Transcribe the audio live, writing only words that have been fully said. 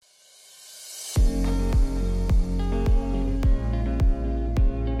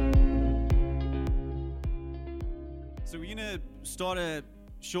start a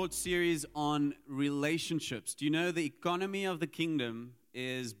short series on relationships. Do you know the economy of the kingdom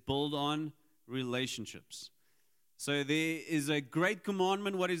is built on relationships? So there is a great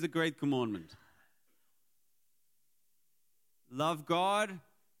commandment. What is the great commandment? Love God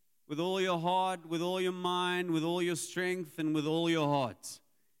with all your heart, with all your mind, with all your strength, and with all your heart.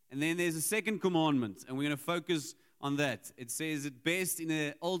 And then there's a second commandment, and we're going to focus on that. It says it best in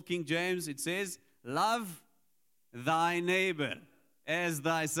the Old King James. It says, love thy neighbor as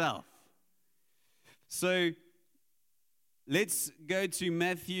thyself. So let's go to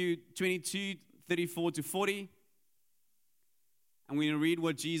Matthew 22, 34 to 40. And we're going to read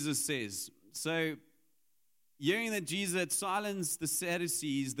what Jesus says. So, hearing that Jesus had silenced the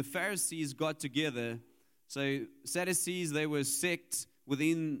Sadducees, the Pharisees got together. So, Sadducees, they were a sect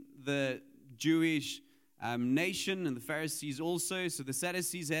within the Jewish nation, and the Pharisees also. So the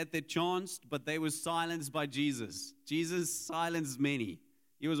Sadducees had their chance, but they were silenced by Jesus. Jesus silenced many.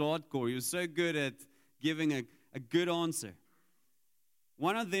 He was hardcore. He was so good at giving a good answer.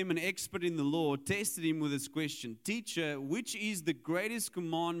 One of them, an expert in the law, tested him with this question: Teacher, which is the greatest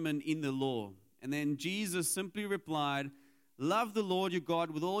commandment in the law? And then Jesus simply replied, love the Lord your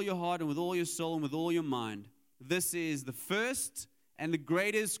God with all your heart and with all your soul and with all your mind. This is the first and the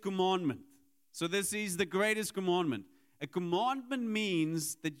greatest commandment. So this is the greatest commandment. A commandment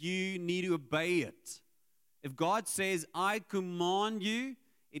means that you need to obey it. If God says, I command you,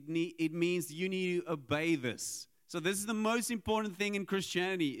 it means you need to obey this. So this is the most important thing in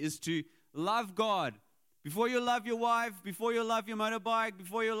Christianity, is to love God. Before you love your wife, before you love your motorbike,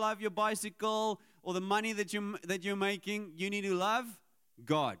 before you love your bicycle or the money that you're making, you need to love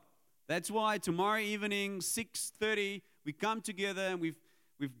God. That's why tomorrow evening, 6:30, we come together, and we've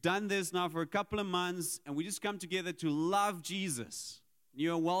done this now for a couple of months, and we just come together to love Jesus.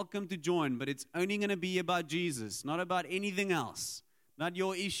 You're welcome to join, but it's only going to be about Jesus, not about anything else. Not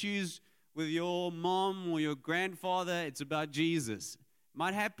your issues with your mom or your grandfather. It's about Jesus. It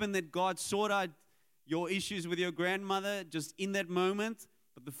might happen that God sorted out your issues with your grandmother just in that moment,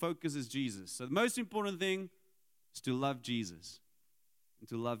 but the focus is Jesus. So the most important thing is to love Jesus and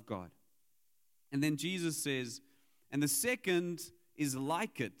to love God. And then Jesus says, and the second is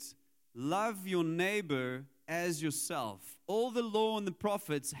like it. Love your neighbor as yourself. All the law and the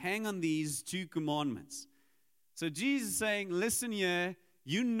prophets hang on these two commandments. So Jesus is saying, listen here,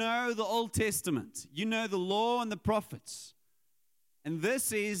 you know the Old Testament. You know the law and the prophets. And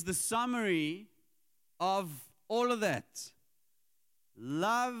this is the summary of all of that.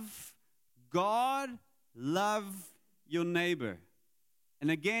 Love God, love your neighbor.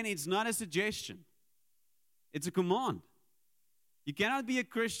 And again, it's not a suggestion. It's a command. You cannot be a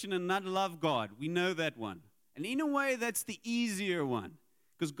Christian and not love God. We know that one. And in a way, that's the easier one.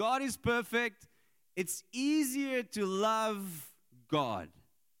 Because God is perfect. It's easier to love God.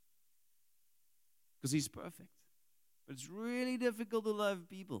 Because He's perfect. But it's really difficult to love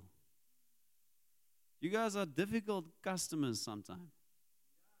people. You guys are difficult customers sometimes.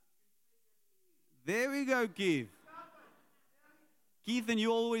 There we go, Keith. Keith, and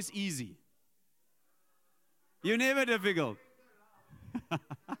you're always easy. You're never difficult.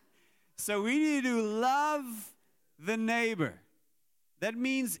 So we need to love the neighbor. That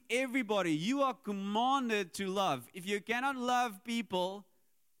means everybody. You are commanded to love. If you cannot love people,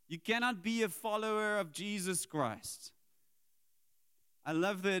 you cannot be a follower of Jesus Christ. I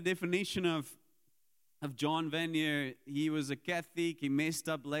love the definition of John Vanier. He was a Catholic. He messed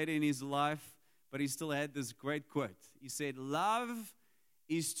up later in his life, but he still had this great quote. He said, love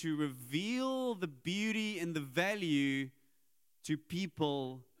is to reveal the beauty and the value to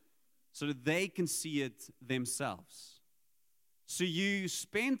people so that they can see it themselves. So you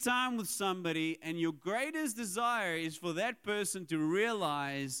spend time with somebody, and your greatest desire is for that person to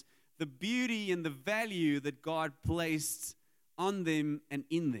realize the beauty and the value that God placed on them and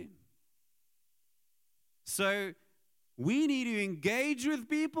in them. So we need to engage with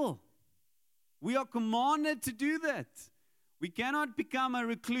people. We are commanded to do that. We cannot become a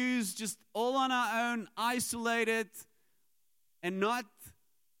recluse just all on our own, isolated, and not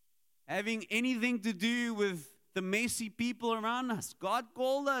having anything to do with the messy people around us. God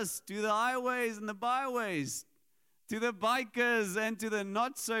called us to the highways and the byways, to the bikers and to the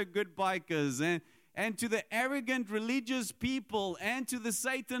not so good bikers, and to the arrogant religious people, and to the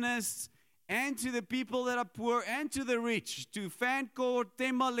Satanists, and to the people that are poor, and to the rich, to Vancouver,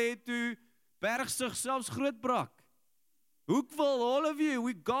 Temale, to Bergsig, selfs Grootbrak. Hoekville, all of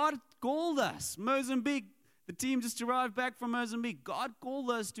you, God called us. Mozambique, the team just arrived back from Mozambique. God called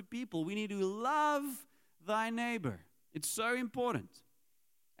us to people. We need to love thy neighbor. It's so important.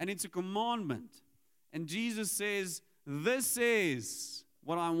 And it's a commandment. And Jesus says, this is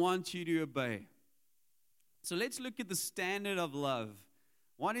what I want you to obey. So let's look at the standard of love.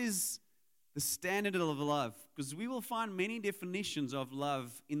 What is the standard of love? Because we will find many definitions of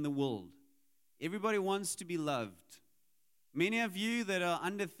love in the world. Everybody wants to be loved. Many of you that are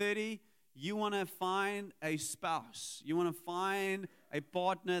under 30, you want to find a spouse. You want to find a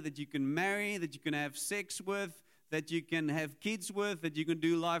partner that you can marry, that you can have sex with, that you can have kids with, that you can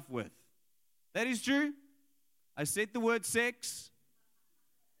do life with. That is true. I said the word sex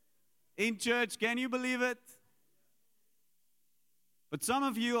in church. Can you believe it? But some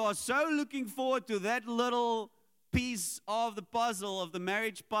of you are so looking forward to that little piece of the puzzle, of the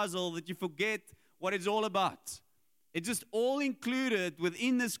marriage puzzle, that you forget what it's all about. It's just all included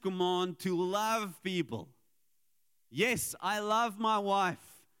within this command to love people. Yes, I love my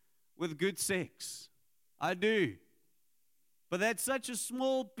wife with good sex. I do. But that's such a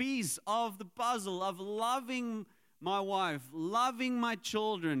small piece of the puzzle of loving my wife, loving my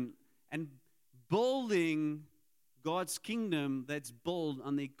children, and building God's kingdom that's built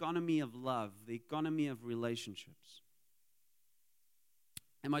on the economy of love, the economy of relationships.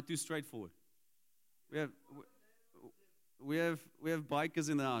 Am I too straightforward? We have bikers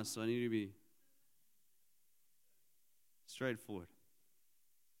in the house, so I need to be straightforward.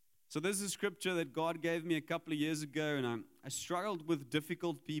 So this is scripture that God gave me a couple of years ago, and I struggled with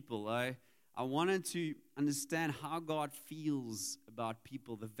difficult people. I wanted to understand how God feels about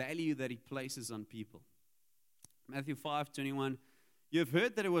people, the value that He places on people. Matthew 5:21, you have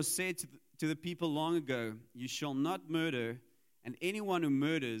heard that it was said to the people long ago, you shall not murder, and anyone who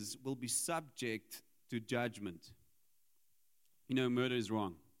murders will be subject to judgment. You know, murder is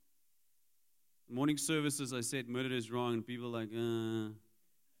wrong. Morning services, I said murder is wrong, and people are like,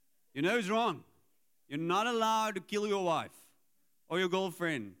 You know it's wrong. You're not allowed to kill your wife or your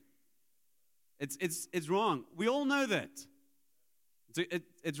girlfriend. It's wrong. We all know that.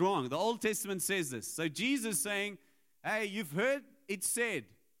 It's wrong. The Old Testament says this. So Jesus is saying, hey, you've heard it said.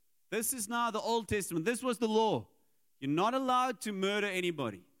 This is now the Old Testament. This was the law. You're not allowed to murder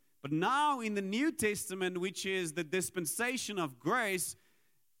anybody. But now in the New Testament, which is the dispensation of grace,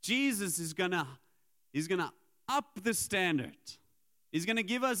 Jesus is gonna up the standard. He's going to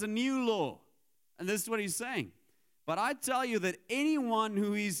give us a new law. And this is what He's saying. But I tell you that anyone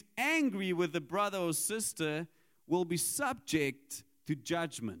who is angry with a brother or sister will be subject to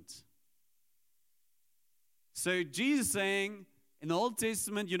judgment. So Jesus is saying, in the Old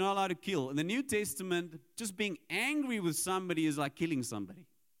Testament, you're not allowed to kill. In the New Testament, just being angry with somebody is like killing somebody.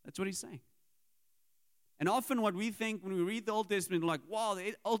 That's what He's saying. And often what we think when we read the Old Testament, we're like, wow,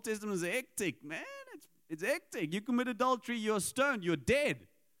 the Old Testament is hectic, man. It's hectic. You commit adultery, you're stoned, you're dead.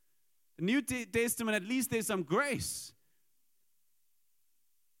 The New Testament, at least there's some grace.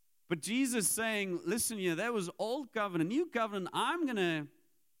 But Jesus saying, listen here, that was old covenant. New covenant, I'm going to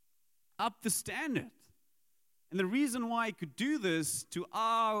up the standard. And the reason why He could do this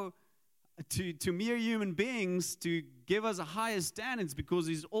to mere human beings, to give us a higher standard, is because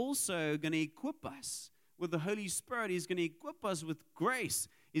He's also going to equip us with the Holy Spirit. He's going to equip us with grace.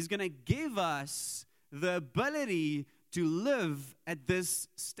 He's going to give us the ability to live at this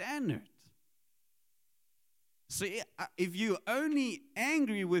standard. So if you're only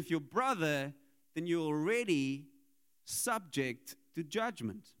angry with your brother, then you're already subject to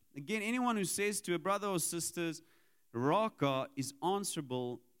judgment. Again, anyone who says to a brother or sister, Raka, is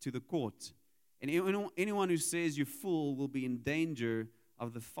answerable to the court. And anyone who says you fool will be in danger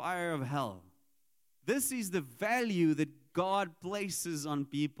of the fire of hell. This is the value that God places on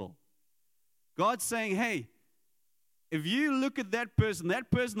people. God's saying, hey, if you look at that person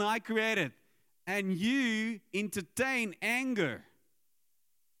I created, and you entertain anger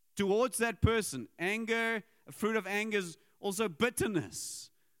towards that person, anger, a fruit of anger is also bitterness,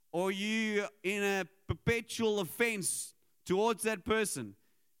 or you in a perpetual offense towards that person,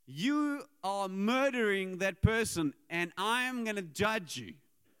 you are murdering that person, and I'm going to judge you.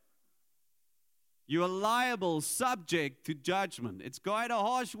 You are liable, subject to judgment. It's quite a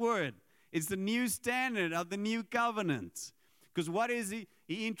harsh word. It's the new standard of the new covenant. Because what is he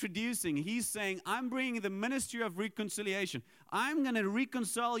introducing? He's saying, I'm bringing the ministry of reconciliation. I'm going to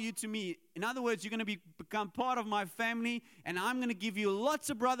reconcile you to me. In other words, you're going to become part of my family, and I'm going to give you lots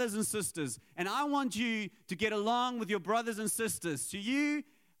of brothers and sisters. And I want you to get along with your brothers and sisters. So you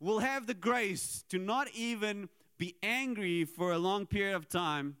will have the grace to not even be angry for a long period of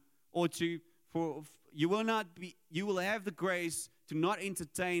time, or you will have the grace to not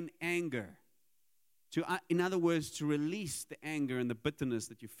entertain anger. In other words, to release the anger and the bitterness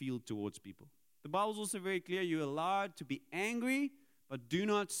that you feel towards people. The Bible is also very clear. You're allowed to be angry, but do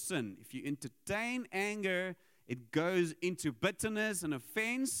not sin. If you entertain anger, it goes into bitterness and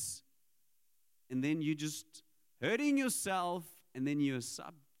offense, and then you're just hurting yourself, and then you're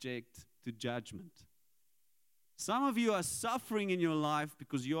subject to judgment. Some of you are suffering in your life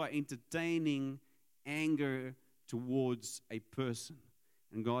because you are entertaining anger towards a person.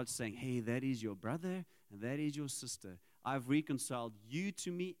 And God's saying, hey, that is your brother and that is your sister. I've reconciled you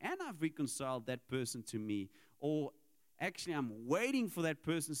to me and I've reconciled that person to me. Or actually, I'm waiting for that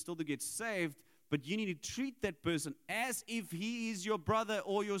person still to get saved, but you need to treat that person as if he is your brother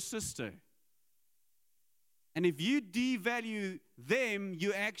or your sister. And if you devalue them,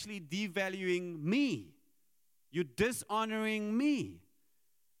 you're actually devaluing me. You're dishonoring me.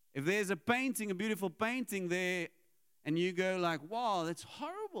 If there's a painting, a beautiful painting there, and you go like, wow, that's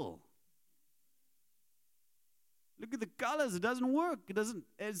horrible. Look at the colors. It doesn't work. It doesn't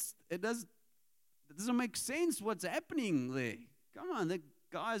make sense what's happening there. Come on, the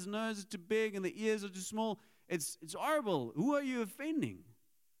guy's nose is too big and the ears are too small. It's horrible. Who are you offending?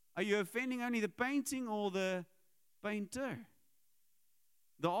 Are you offending only the painting or the painter?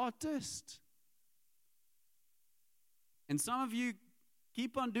 The artist? And some of you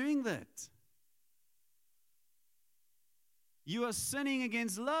keep on doing that. You are sinning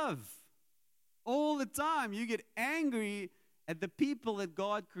against love all the time. You get angry at the people that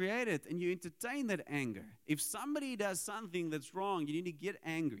God created and you entertain that anger. If somebody does something that's wrong, you need to get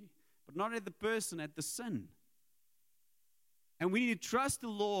angry, but not at the person, at the sin. And we need to trust the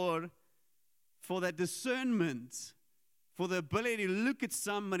Lord for that discernment, for the ability to look at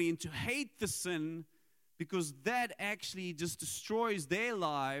somebody and to hate the sin, because that actually just destroys their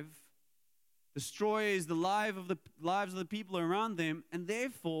life, destroys the lives of the people around them, and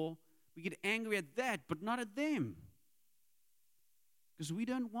therefore we get angry at that, but not at them. Because we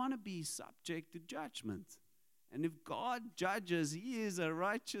don't want to be subject to judgment. And if God judges, He is a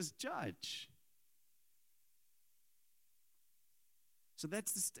righteous judge. So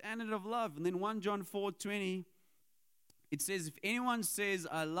that's the standard of love. And then 1 John 4:20, it says, if anyone says,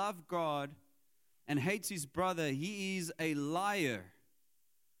 I love God and hates his brother, he is a liar.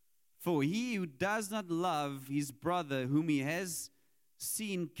 For he who does not love his brother whom he has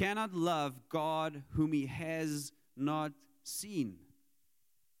seen cannot love God whom he has not seen.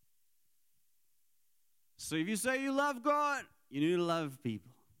 So if you say you love God, you need to love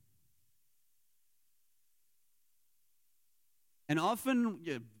people. And often,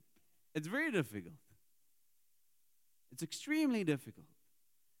 it's very difficult. It's extremely difficult.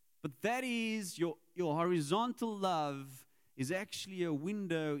 But that is your horizontal love is actually a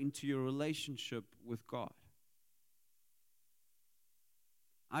window into your relationship with God.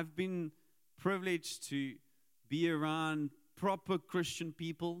 I've been privileged to be around proper Christian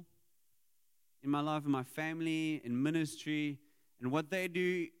people in my life, in my family, in ministry, and what they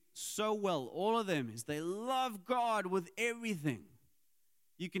do so well, all of them, is they love God with everything.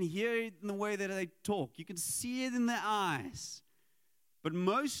 You can hear it in the way that they talk. You can see it in their eyes. But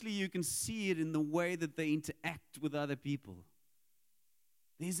mostly you can see it in the way that they interact with other people.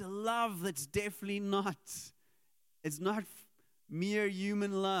 There's a love that's definitely not, it's not mere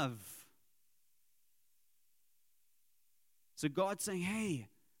human love. So God's saying, hey,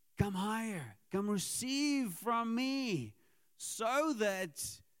 come higher, come receive from me, so that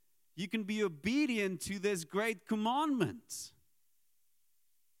you can be obedient to this great commandment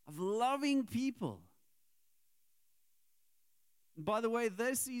of loving people. By the way,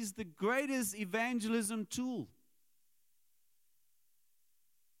 this is the greatest evangelism tool,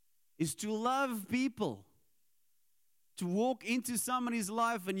 is to love people, to walk into somebody's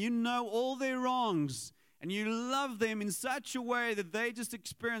life and you know all their wrongs and you love them in such a way that they just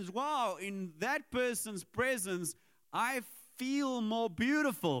experience, wow, in that person's presence, I feel more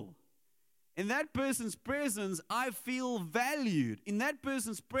beautiful. In that person's presence, I feel valued. In that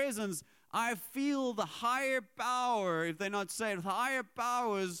person's presence, I feel the higher power, if they're not saved, the higher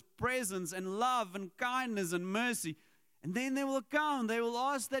power's presence and love and kindness and mercy. And then they will come, they will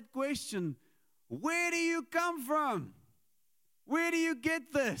ask that question, where do you come from? Where do you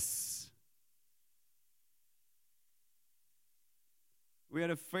get this? We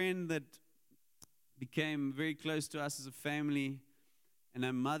had a friend that became very close to us as a family, and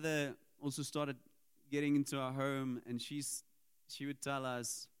her mother also started getting into our home, and she would tell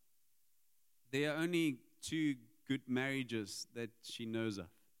us, there are only 2 good marriages that she knows of.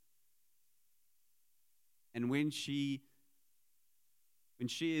 And when she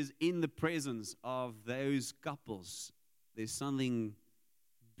is in the presence of those couples, there's something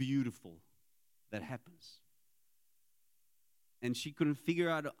beautiful that happens. And she couldn't figure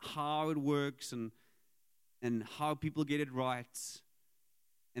out how it works and how people get it right.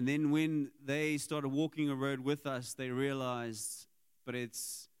 And then when they started walking a road with us, they realized, but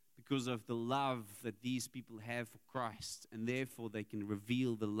it's because of the love that these people have for Christ, and therefore they can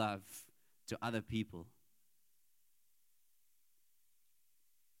reveal the love to other people.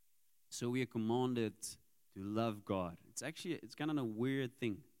 So we are commanded to love God. It's kind of a weird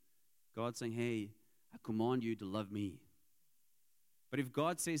thing. God saying, hey, I command you to love me. But if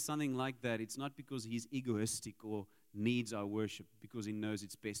God says something like that, it's not because he's egoistic or needs our worship, because he knows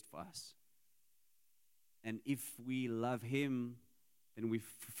it's best for us. And if we love him, then we're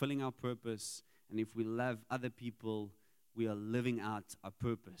fulfilling our purpose. And if we love other people, we are living out our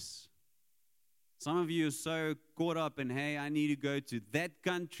purpose. Some of you are so caught up in, hey, I need to go to that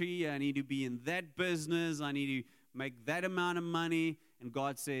country, I need to be in that business, I need to make that amount of money. And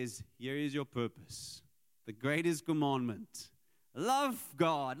God says, here is your purpose. The greatest commandment. Love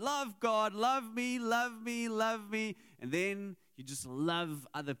God, love me, love me, love me. And then you just love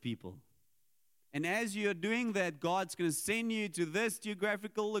other people. And as you're doing that, God's going to send you to this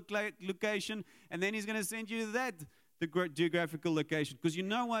geographical location, and then he's going to send you to that geographical location. Because you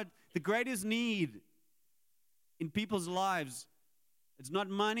know what? The greatest need in people's lives, it's not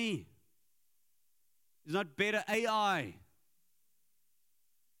money. It's not better AI.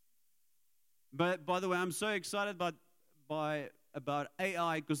 But by the way, I'm so excited about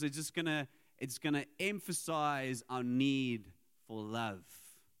AI because it's gonna emphasize our need for love.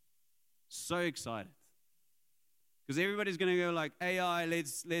 So excited. Because everybody's going to go like, AI,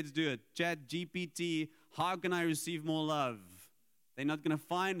 let's do it. Chat, GPT, how can I receive more love? They're not going to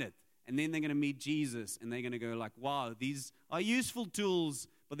find it. And then they're going to meet Jesus. And they're going to go like, wow, these are useful tools,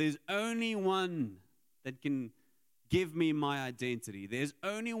 but there's only one that can give me my identity. There's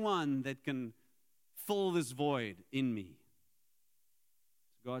only one that can fill this void in me.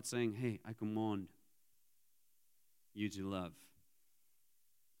 So God's saying, hey, I command you to love.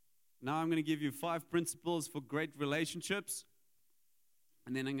 Now I'm going to give you 5 principles for great relationships.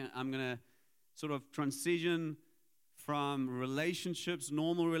 And then I'm going to sort of transition from relationships,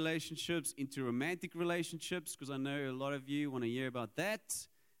 normal relationships, into romantic relationships, because I know a lot of you want to hear about that.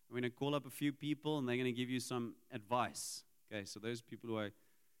 I'm going to call up a few people, and they're going to give you some advice. Okay, so those people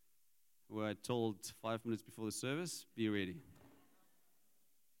who I told 5 minutes before the service, be ready.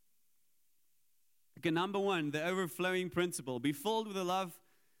 Okay, number 1, the overflowing principle. Be filled with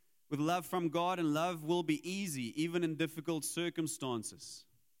love from God, and love will be easy, even in difficult circumstances.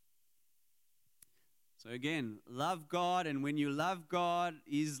 So again, love God, and when you love God,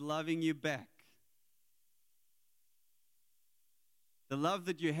 He's loving you back. The love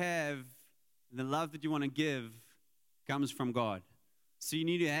that you have, and the love that you want to give, comes from God. So you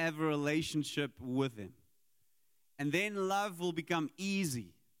need to have a relationship with Him. And then love will become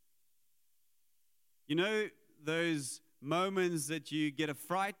easy. You know those moments that you get a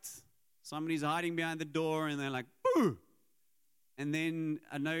fright, somebody's hiding behind the door and they're like, boo! And then,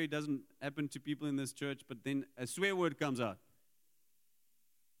 I know it doesn't happen to people in this church, but then a swear word comes out.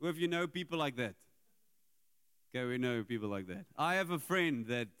 Who of you know people like that? Okay, we know people like that. I have a friend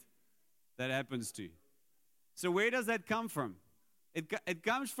that happens to. So where does that come from? It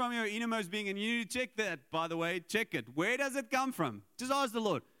comes from your innermost being, and you need to check that, by the way. Check it. Where does it come from? Just ask the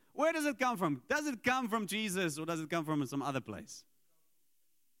Lord. Where does it come from? Does it come from Jesus, or does it come from some other place?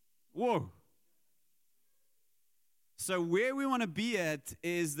 Whoa. So where we want to be at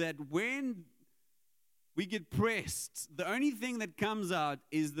is that when we get pressed, the only thing that comes out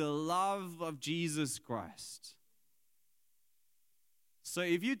is the love of Jesus Christ. So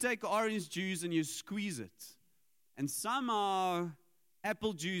if you take orange juice and you squeeze it, and somehow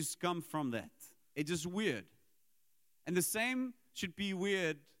apple juice comes from that, it's just weird. And the same should be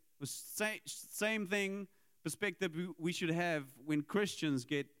weird. Same thing, perspective we should have when Christians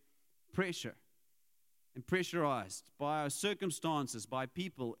get pressure and pressurized by our circumstances, by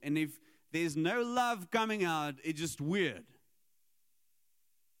people. And if there's no love coming out, it's just weird.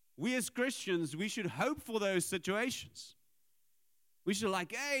 We as Christians, we should hope for those situations. We should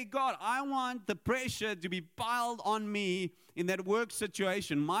like, hey, God, I want the pressure to be piled on me in that work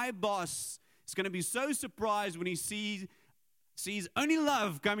situation. My boss is going to be so surprised when he sees only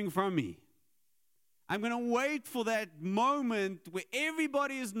love coming from me. I'm going to wait for that moment where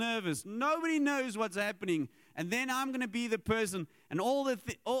everybody is nervous. Nobody knows what's happening. And then I'm going to be the person. And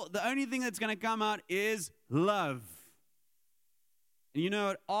the only thing that's going to come out is love. And you know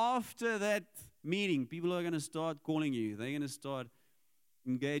what? After that meeting, people are going to start calling you. They're going to start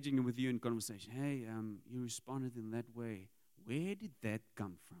engaging with you in conversation. Hey, you responded in that way. Where did that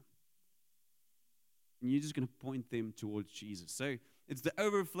come from? And you're just going to point them towards Jesus. So it's the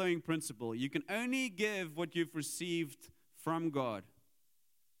overflowing principle. You can only give what you've received from God.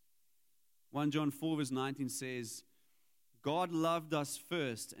 1 John 4 verse 19 says, God loved us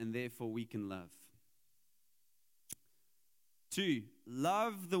first, and therefore we can love. 2,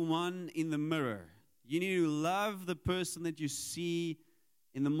 love the one in the mirror. You need to love the person that you see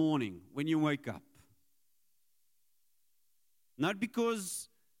in the morning when you wake up. Not because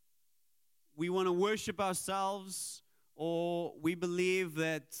we want to worship ourselves or we believe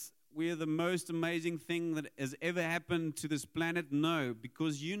that we're the most amazing thing that has ever happened to this planet. No,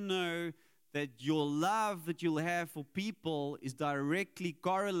 because you know that your love that you'll have for people is directly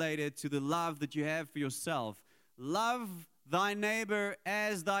correlated to the love that you have for yourself. Love thy neighbor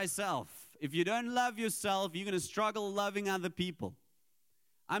as thyself. If you don't love yourself, you're going to struggle loving other people.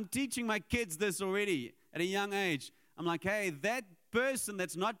 I'm teaching my kids this already at a young age. I'm like, hey, that person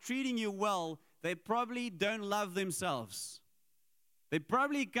that's not treating you well, they probably don't love themselves. They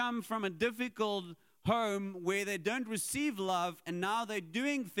probably come from a difficult home where they don't receive love, and now they're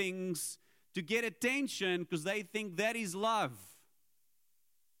doing things to get attention because they think that is love.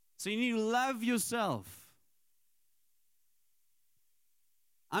 So you need to love yourself.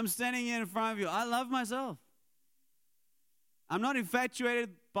 I'm standing here in front of you. I love myself. I'm not infatuated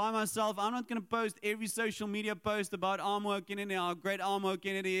by myself. I'm not going to post every social media post about Armwo Kennedy, how great Armwo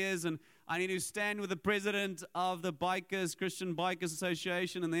Kennedy is, and I need to stand with the president of the Christian Bikers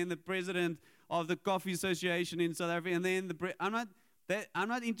Association, and then the president of the Coffee Association in South Africa, and then I'm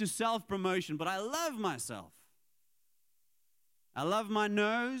not into self-promotion, but I love myself. I love my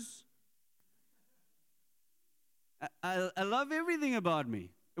nose. I love everything about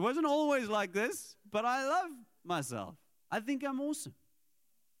me. It wasn't always like this, but I love myself. I think I'm awesome.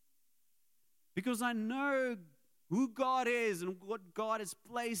 Because I know who God is and what God has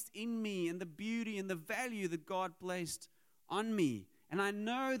placed in me and the beauty and the value that God placed on me. And I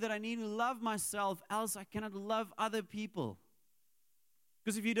know that I need to love myself, else I cannot love other people.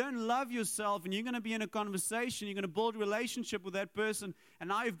 Because if you don't love yourself and you're going to be in a conversation, you're going to build a relationship with that person, and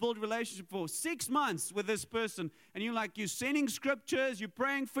now you've built a relationship for 6 months with this person, and you're sending scriptures, you're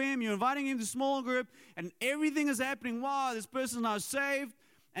praying for him, you're inviting him to small group, and everything is happening. Wow, this person's now saved,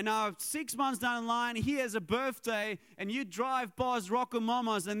 and now 6 months down the line, he has a birthday, and you drive past Rocco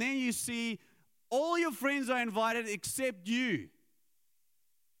Mama's, and then you see all your friends are invited except you.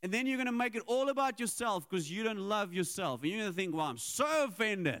 And then you're going to make it all about yourself because you don't love yourself. And you're going to think, well, I'm so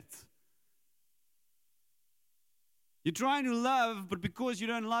offended. You're trying to love, but because you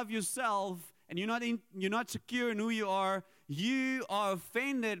don't love yourself and you're not secure in who you are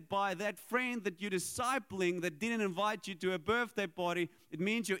offended by that friend that you're discipling that didn't invite you to a birthday party. It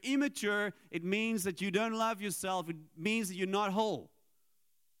means you're immature. It means that you don't love yourself. It means that you're not whole.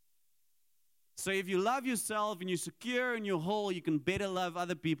 So if you love yourself and you're secure and you're whole, you can better love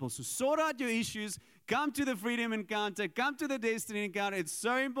other people. So sort out your issues. Come to the Freedom Encounter. Come to the Destiny Encounter. It's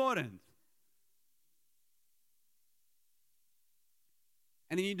so important.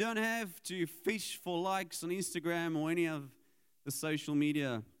 And then you don't have to fish for likes on Instagram or any of the social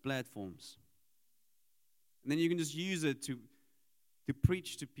media platforms. And then you can just use it to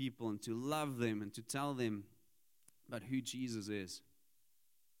preach to people and to love them and to tell them about who Jesus is.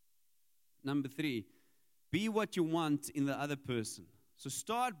 Number 3, be what you want in the other person. So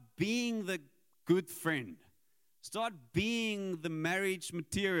start being the good friend. Start being the marriage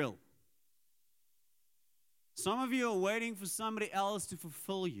material. Some of you are waiting for somebody else to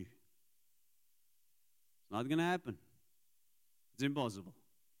fulfill you. It's not going to happen. It's impossible.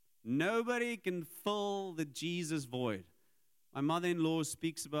 Nobody can fill the Jesus void. My mother-in-law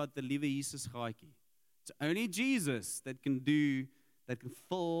speaks about the Liewe Jesus gaatjie. It's only Jesus that can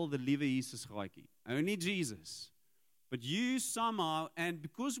fill the Liewe Jesus gaatjie. Only Jesus. But you somehow, and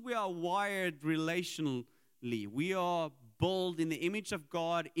because we are wired relationally, we are built in the image of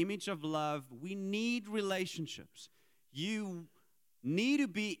God, image of love, we need relationships. You need to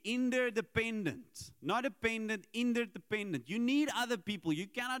be interdependent. Not dependent, interdependent. You need other people. You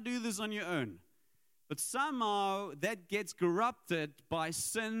cannot do this on your own. But somehow that gets corrupted by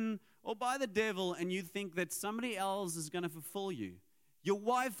sin or by the devil, and you think that somebody else is going to fulfill you. Your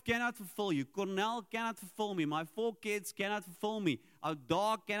wife cannot fulfill you. Cornell cannot fulfill me. My 4 kids cannot fulfill me. Our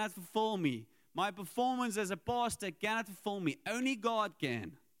dog cannot fulfill me. My performance as a pastor cannot fulfill me. Only God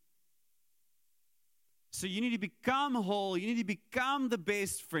can. So you need to become whole. You need to become the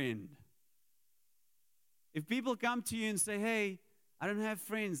best friend. If people come to you and say, hey, I don't have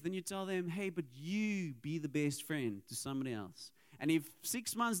friends, then you tell them, hey, but you be the best friend to somebody else. And if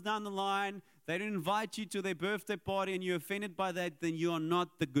 6 months down the line, they don't invite you to their birthday party and you're offended by that, then you are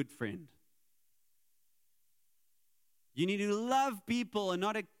not the good friend. You need to love people and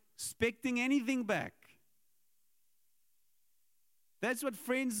not expecting anything back. That's what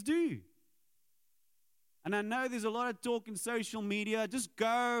friends do. And I know there's a lot of talk in social media. Just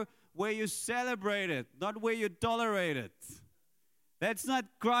go where you celebrate it, not where you tolerate it. That's not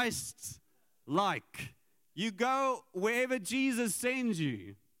Christ-like. You go wherever Jesus sends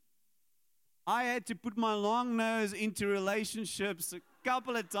you. I had to put my long nose into relationships a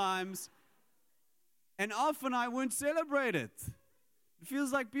couple of times, and often I won't celebrate it. It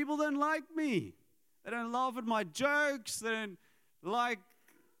feels like people don't like me. They don't laugh at my jokes. They don't like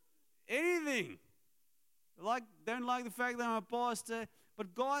anything. Don't like the fact that I'm a pastor.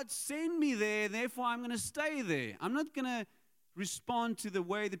 But God sent me there, therefore I'm going to stay there. I'm not going to respond to the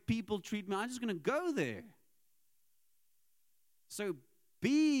way that people treat me. I'm just going to go there. So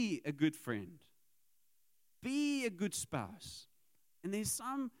be a good friend. Be a good spouse. And there's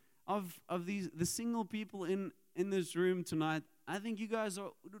some of the single people in this room tonight. I think you guys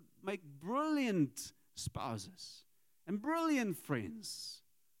would make brilliant spouses and brilliant friends.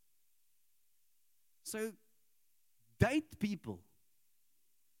 So date people.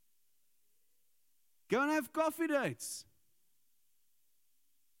 Go and have coffee dates.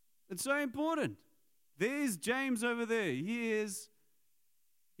 It's so important. There's James over there. He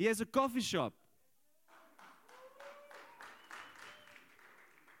has a coffee shop.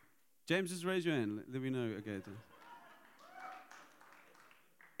 James, just raise your hand. Let me know. Okay.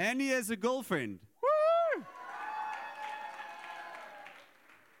 And he has a girlfriend. Woo!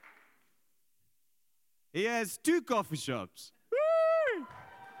 He has 2 coffee shops. Woo!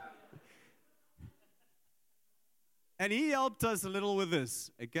 And he helped us a little with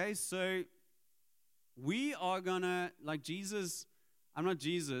this. Okay, so we are gonna, like Jesus, I'm not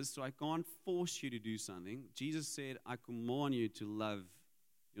Jesus, so I can't force you to do something. Jesus said, I command you to love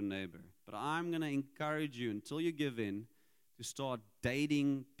your neighbor. But I'm going to encourage you until you give in to start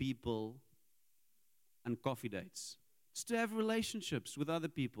dating people and coffee dates. Just to have relationships with other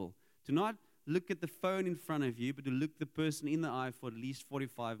people. To not look at the phone in front of you, but to look the person in the eye for at least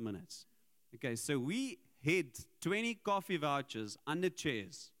 45 minutes. Okay, so we hid 20 coffee vouchers under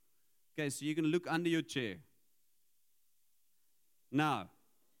chairs. Okay, so you can look under your chair. Now,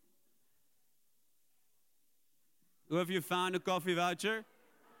 who have you found a coffee voucher?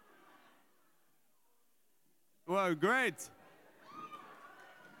 Whoa, great.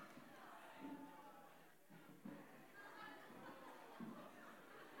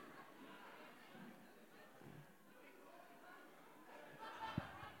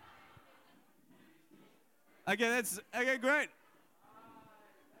 Okay, great.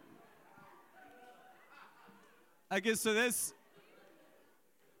 Okay, so this,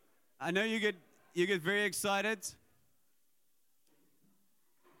 I know you get very excited.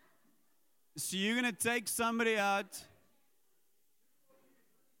 So you're going to take somebody out.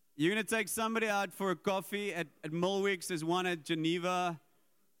 You're going to take somebody out for a coffee at Millwicks. There's one at Geneva,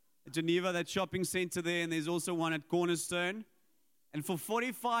 that shopping center there, and there's also one at Cornerstone. And for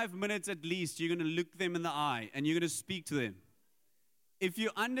 45 minutes at least, you're going to look them in the eye, and you're going to speak to them. If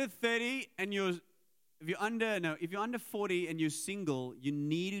you're under 30 and if you're under 40 and you're single, you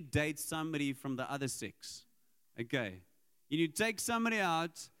need to date somebody from the other sex. Okay. You need to take somebody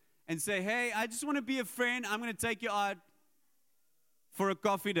out and say, hey, I just want to be a friend. I'm going to take you out for a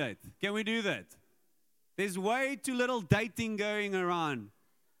coffee date. Can we do that? There's way too little dating going around.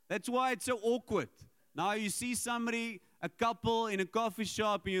 That's why it's so awkward. Now you see somebody, a couple in a coffee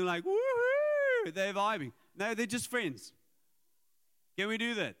shop, and you're like, woohoo, they're vibing. No, they're just friends. Can we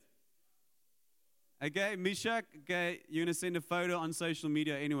do that? Okay, Mishak, okay, you're going to send a photo on social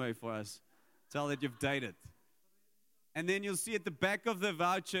media anyway for us. Tell that you've dated. And then you'll see at the back of the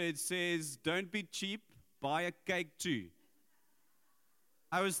voucher, it says, don't be cheap, buy a cake too.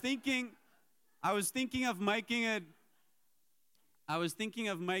 I was thinking of making it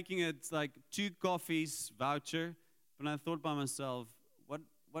like 2 coffees voucher, but I thought by myself, what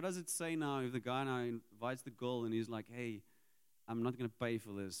does it say now if the guy now invites the girl and he's like, hey, I'm not going to pay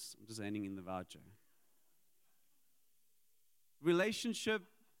for this, I'm just handing in the voucher. Relationship,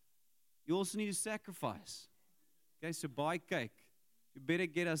 you also need to sacrifice. Okay, so buy cake. You better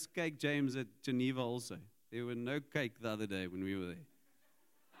get us cake, James, at Geneva also. There were no cake the other day when we were there.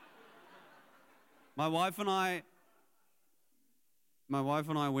 My wife and I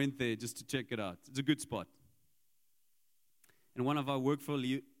went there just to check it out. It's a good spot. And one of our work for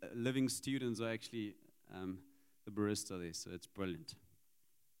living students are actually the barista there, so it's brilliant.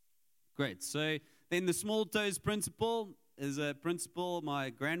 Great. So then the small toes principle is a principle my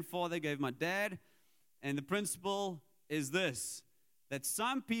grandfather gave my dad. And the principle is this, that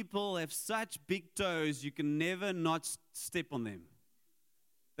some people have such big toes you can never not step on them.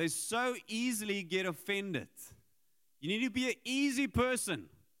 They so easily get offended. You need to be an easy person,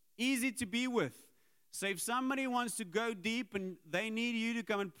 easy to be with. So if somebody wants to go deep and they need you to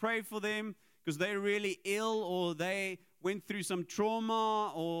come and pray for them because they're really ill or they went through some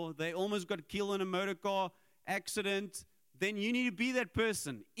trauma or they almost got killed in a motor car accident, then you need to be that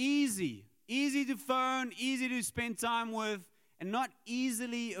person. Easy to phone, easy to spend time with, and not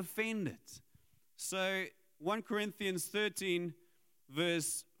easily offended. So 1 Corinthians 13,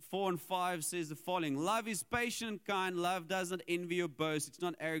 verse 4 and 5 says the following: love is patient and kind. Love does not envy or boast. It's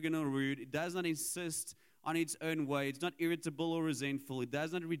not arrogant or rude. It does not insist on its own way. It's not irritable or resentful. It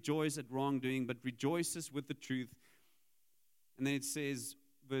does not rejoice at wrongdoing, but rejoices with the truth. And then it says,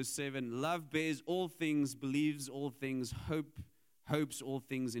 verse 7, love bears all things, believes all things, hopes all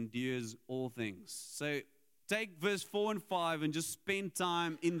things, endures all things. So take verse 4 and 5 and just spend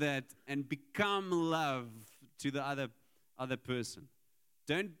time in that and become love to the other person.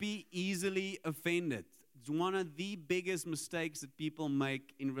 Don't be easily offended. It's one of the biggest mistakes that people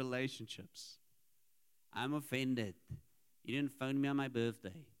make in relationships. I'm offended. You didn't phone me on my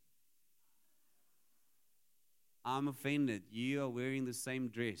birthday. I'm offended. You are wearing the same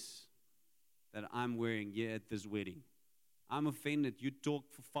dress that I'm wearing here at this wedding. I'm offended. You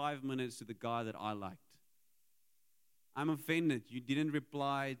talked for 5 minutes to the guy that I liked. I'm offended. You didn't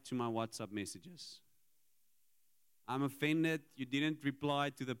reply to my WhatsApp messages. I'm offended. You didn't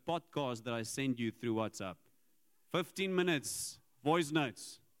reply to the podcast that I sent you through WhatsApp. 15 minutes, voice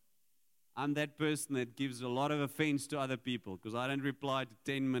notes. I'm that person that gives a lot of offense to other people because I don't reply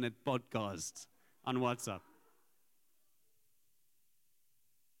to 10-minute podcasts on WhatsApp.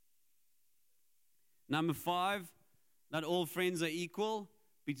 Number 5, not all friends are equal.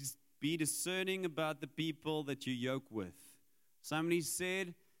 Be discerning about the people that you yoke with. Somebody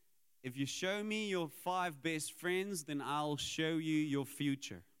said, if you show me your 5 best friends, then I'll show you your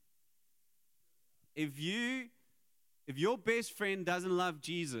future. If your best friend doesn't love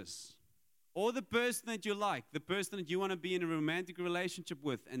Jesus, or the person that you like, the person that you want to be in a romantic relationship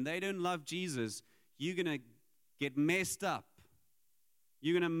with, and they don't love Jesus, you're going to get messed up.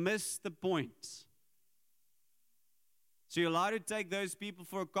 You're going to miss the point. So you're allowed to take those people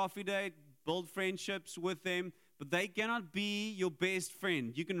for a coffee date, build friendships with them, but they cannot be your best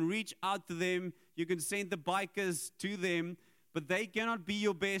friend. You can reach out to them, you can send the bikers to them, but they cannot be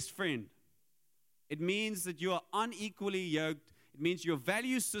your best friend. It means that you are unequally yoked. It means your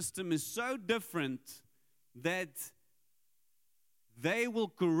value system is so different that they will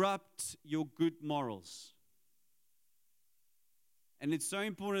corrupt your good morals. And it's so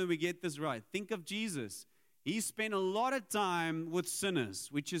important that we get this right. Think of Jesus. He spent a lot of time with sinners,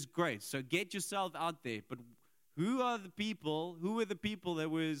 which is great. So get yourself out there. But who were the people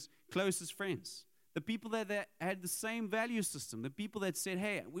that were his closest friends? The people that had the same value system. The people that said,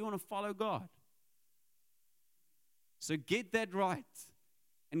 hey, we want to follow God. So get that right.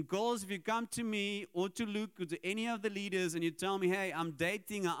 And girls, if you come to me or to Luke or to any of the leaders and you tell me, hey, I'm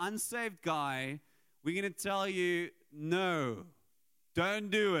dating an unsaved guy, we're going to tell you, no, don't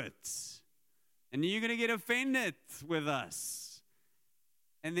do it. And you're going to get offended with us.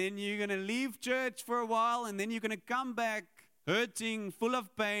 And then you're going to leave church for a while, and then you're going to come back hurting, full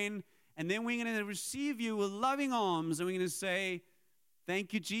of pain, and then we're going to receive you with loving arms, and we're going to say,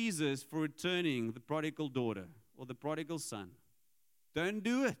 thank you, Jesus, for returning the prodigal daughter or the prodigal son. Don't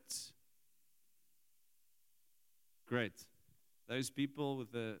do it. Great. Those people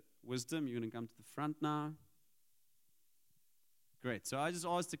with the wisdom, you're going to come to the front now. Great. So I just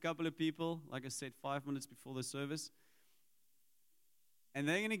asked a couple of people, like I said, 5 minutes before the service. And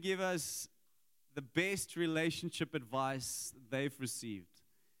they're going to give us the best relationship advice they've received.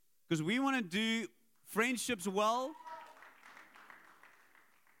 Because we want to do friendships well.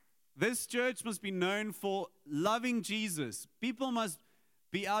 This church must be known for loving Jesus. People must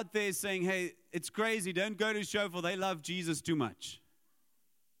be out there saying, hey, it's crazy. Don't go to Shofar. They love Jesus too much.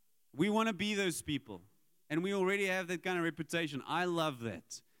 We want to be those people. And we already have that kind of reputation. I love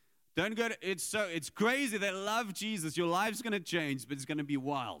that. Don't go to, it's crazy. They love Jesus. Your life's going to change, but it's going to be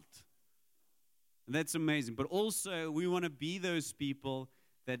wild. And that's amazing. But also, we want to be those people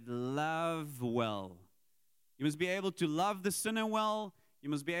that love well. You must be able to love the sinner well. You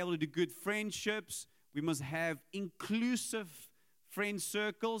must be able to do good friendships. We must have inclusive friend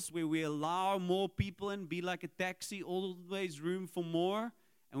circles where we allow more people in, be like a taxi, always room for more.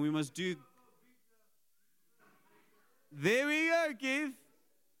 And we must do... There we go, Keith.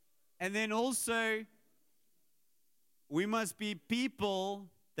 And then also, we must be people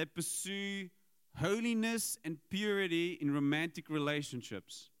that pursue holiness and purity in romantic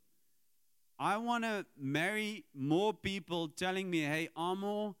relationships. I want to marry more people telling me, hey,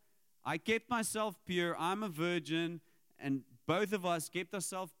 Amo, I kept myself pure. I'm a virgin. And both of us kept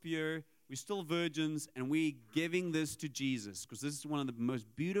ourselves pure. we're still virgins, and we're giving this to Jesus, because this is one of the most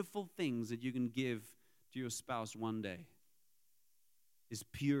beautiful things that you can give to your spouse one day, is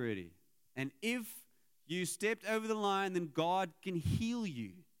purity. And if you stepped over the line, then God can heal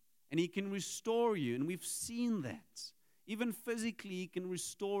you, and He can restore you, and we've seen that. Even physically, He can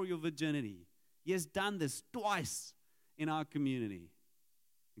restore your virginity. He has done this twice in our community.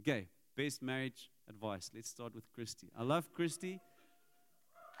 Okay, best marriage advice. Let's start with Christy. I love Christy.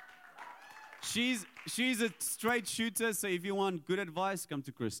 She's a straight shooter, so if you want good advice, come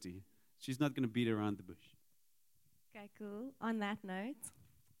to Christy. She's not going to beat around the bush. Okay, cool. On that note,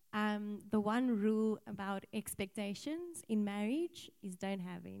 the one rule about expectations in marriage is don't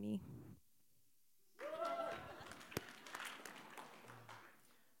have any.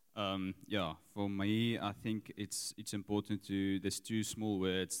 For me, I think it's important to. There's two small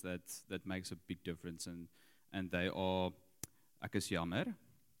words that makes a big difference, and they are ek is jammer,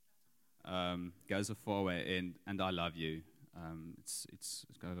 goes a far way, and I love you. It's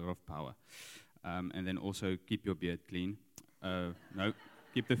got a lot of power, and then also keep your beard clean. No,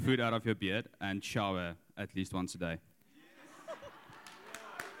 keep the food out of your beard and shower at least once a day.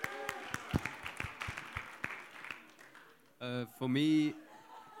 For me,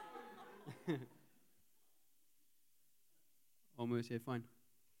 almost, yeah, fine.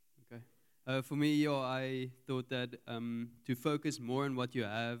 Okay. For me, I thought that to focus more on what you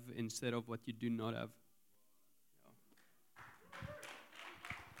have instead of what you do not have.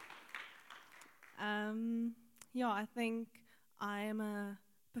 I think I am a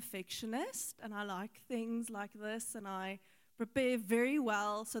perfectionist, and I like things like this, and I prepare very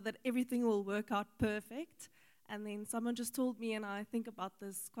well so that everything will work out perfect. And then someone just told me, and I think about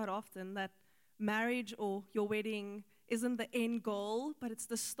this quite often, that marriage or your wedding isn't the end goal, but it's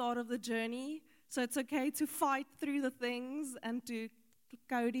the start of the journey. So it's okay to fight through the things and to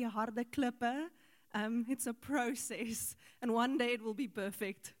go die harde klippe. It's a process, and one day it will be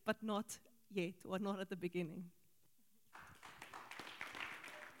perfect, but not yet, or not at the beginning.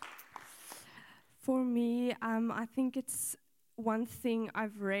 For me, I think it's one thing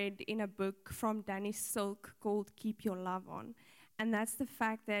I've read in a book from Danny Silk called Keep Your Love On. And that's the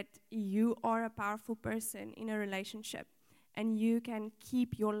fact that you are a powerful person in a relationship, and you can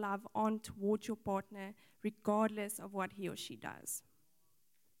keep your love on towards your partner regardless of what he or she does.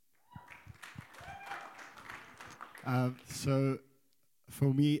 So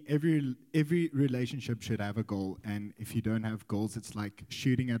for me, every relationship should have a goal, and if you don't have goals, it's like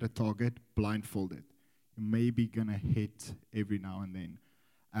shooting at a target blindfolded. You're maybe gonna hit every now and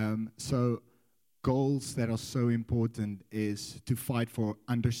then. So goals that are so important is to fight for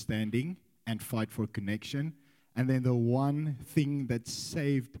understanding and fight for connection. And then the one thing that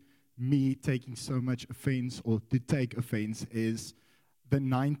saved me taking so much offense, or to take offense, is the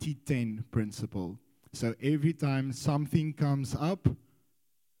 90-10 principle. So every time something comes up,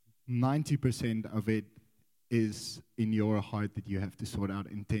 90% of it is in your heart that you have to sort out,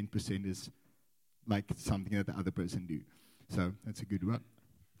 and 10% is like something that the other person do. So that's a good one.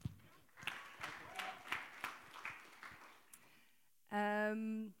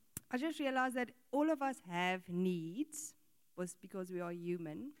 I just realized that all of us have needs, was because we are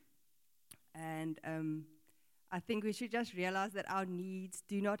human. And I think we should just realize that our needs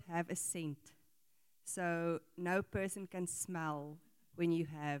do not have a scent. So no person can smell when you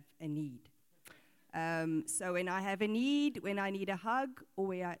have a need. So when I have a need, when I need a hug,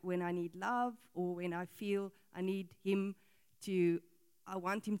 or when I need love, or when I feel I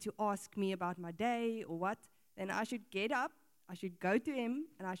want him to ask me about my day or what, then I should get up, I should go to him,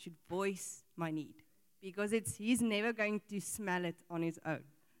 and I should voice my need. Because he's never going to smell it on his own.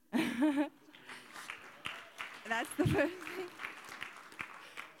 That's the first thing.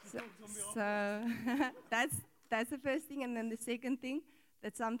 So that's the first thing. And then the second thing,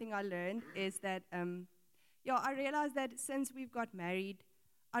 that's something I learned, is that, I realized that since we've got married,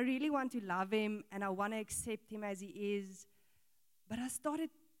 I really want to love him, and I want to accept him as he is. But I started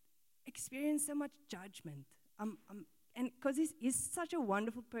experiencing so much judgment. And because he's such a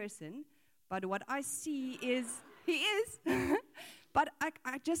wonderful person, but what I see is, he is, but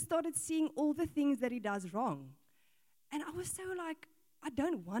I just started seeing all the things that he does wrong. And I was so like, I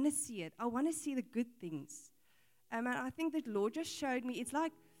don't want to see it. I want to see the good things. And I think that Lord just showed me, it's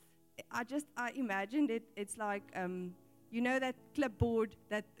like, I imagined it, it's like, that clipboard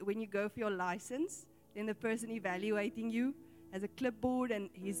that when you go for your license, then the person evaluating you has a clipboard and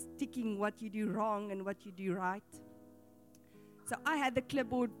he's ticking what you do wrong and what you do right. So I had the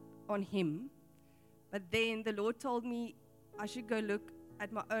clipboard on him, but then the Lord told me I should go look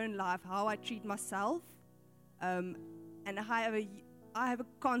at my own life, how I treat myself, and how I have a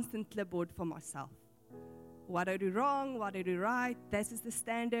constant clipboard for myself. What I do wrong, what I do right, this is the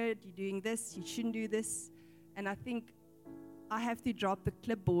standard, you're doing this, you shouldn't do this. And I think I have to drop the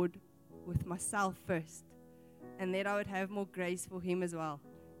clipboard with myself first. And then I would have more grace for him as well.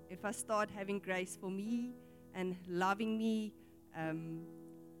 If I start having grace for me and loving me,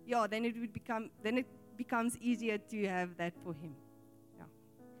 then it becomes easier to have that for him. Yeah.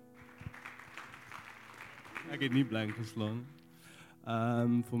 Ek het nie blank geslaan.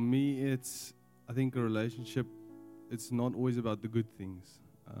 For me, I think a relationship, it's not always about the good things.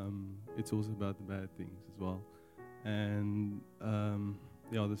 It's also about the bad things as well. And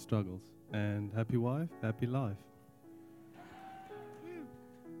the struggles. And happy wife, happy life.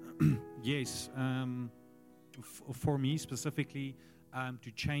 Yes, for me specifically,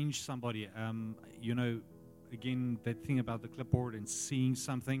 to change somebody, again, that thing about the clipboard and seeing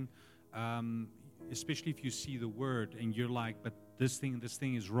something, especially if you see the word and you're like, but this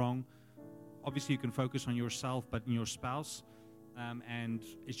thing is wrong. Obviously, you can focus on yourself, but in your spouse, and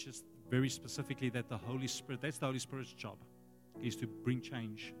it's just very specifically that the Holy Spirit, that's the Holy Spirit's job, is to bring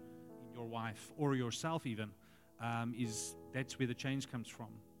change in your wife or yourself even, that's where the change comes from.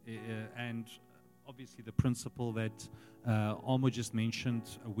 And obviously the principle that Almo just mentioned,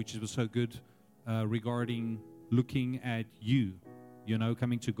 which was so good, regarding looking at you,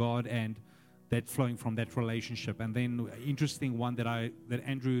 coming to God and that flowing from that relationship. And then interesting one that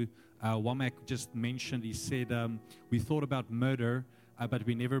Andrew Womack just mentioned, he said, we thought about murder, but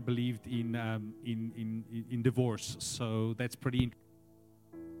we never believed in divorce. So that's pretty interesting.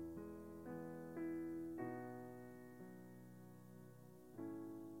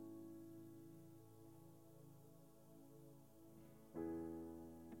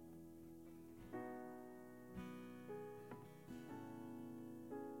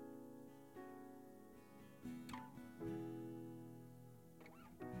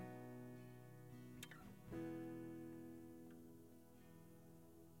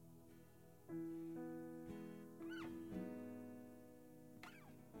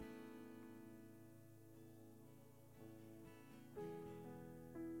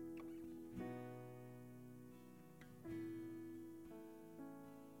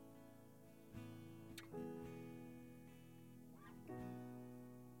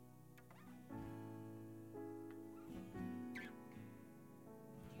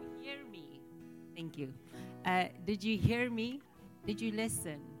 Thank you. Did you hear me? Did you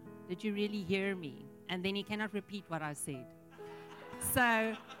listen? Did you really hear me? And then he cannot repeat what I said.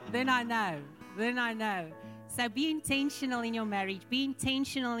 So then I know. So be intentional in your marriage. Be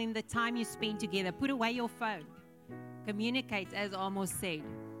intentional in the time you spend together. Put away your phone. Communicate, as Amos said.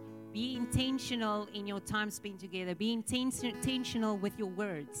 Be intentional in your time spent together. Be intentional with your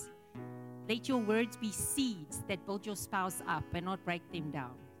words. Let your words be seeds that build your spouse up and not break them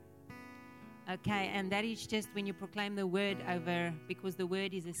down. Okay, and that is just when you proclaim the word over, because the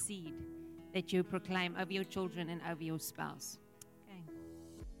word is a seed that you proclaim over your children and over your spouse.